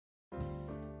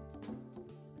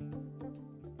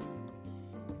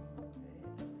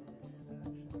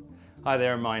Hi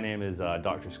there, my name is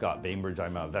Dr. Scott Bainbridge.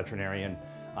 I'm a veterinarian.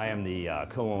 I am the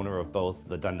co-owner of both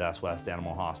the Dundas West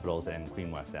Animal Hospitals and Queen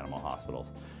West Animal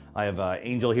Hospitals. I have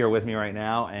Angel here with me right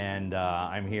now, and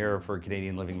I'm here for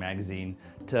Canadian Living Magazine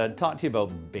to talk to you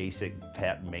about basic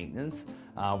pet maintenance.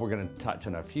 We're going to touch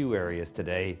on a few areas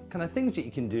today, kind of things that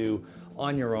you can do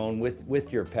on your own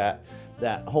with your pet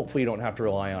that hopefully you don't have to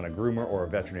rely on a groomer or a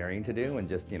veterinarian to do, and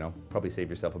just, probably save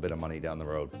yourself a bit of money down the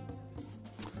road.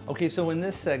 Okay, so in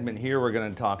this segment here, we're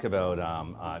going to talk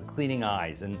about cleaning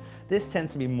eyes, and this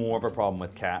tends to be more of a problem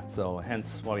with cats, so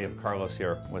hence why we have Carlos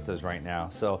here with us right now.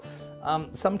 So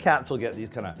some cats will get these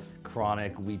kind of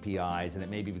chronic weepy eyes, and it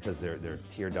may be because their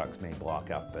tear ducts may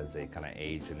block up as they kind of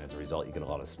age, and as a result you get a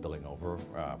lot of spilling over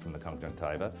from the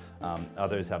conjunctiva.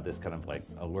 Others have this kind of like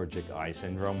allergic eye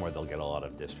syndrome where they'll get a lot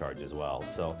of discharge as well.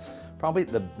 So probably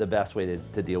the best way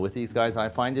to deal with these guys, I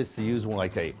find, is to use one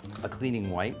like a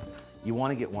cleaning wipe. You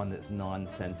want to get one that's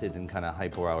non-scented and kind of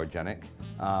hypoallergenic.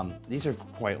 These are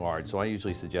quite large, so I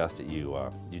usually suggest that you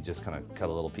just kind of cut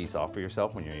a little piece off for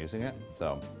yourself when you're using it.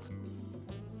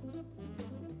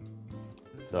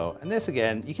 And this,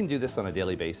 again, you can do this on a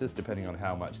daily basis depending on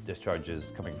how much discharge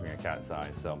is coming from your cat's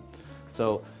eyes.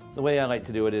 So the way I like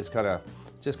to do it is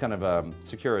just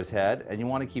secure his head, and you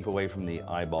want to keep away from the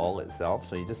eyeball itself.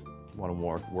 So you just want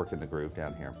to work in the groove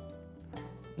down here.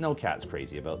 No cat's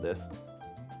crazy about this.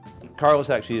 Carlos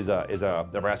actually is a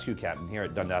rescue captain here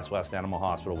at Dundas West Animal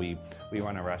Hospital. We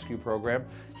run a rescue program.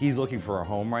 He's looking for a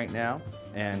home right now,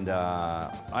 and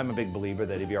I'm a big believer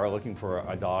that if you are looking for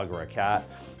a dog or a cat,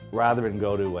 rather than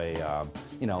go to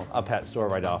a pet store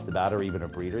right off the bat, or even a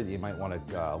breeder, you might want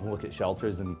to look at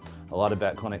shelters. And a lot of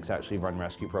vet clinics actually run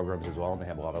rescue programs as well, and they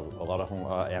have a lot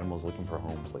of animals looking for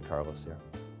homes like Carlos here.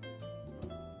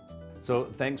 So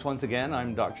thanks once again.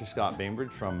 I'm Dr. Scott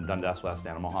Bainbridge from Dundas West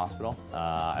Animal Hospital.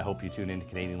 I hope you tune into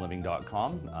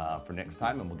CanadianLiving.com for next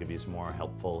time, and we'll give you some more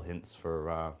helpful hints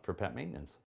for pet maintenance.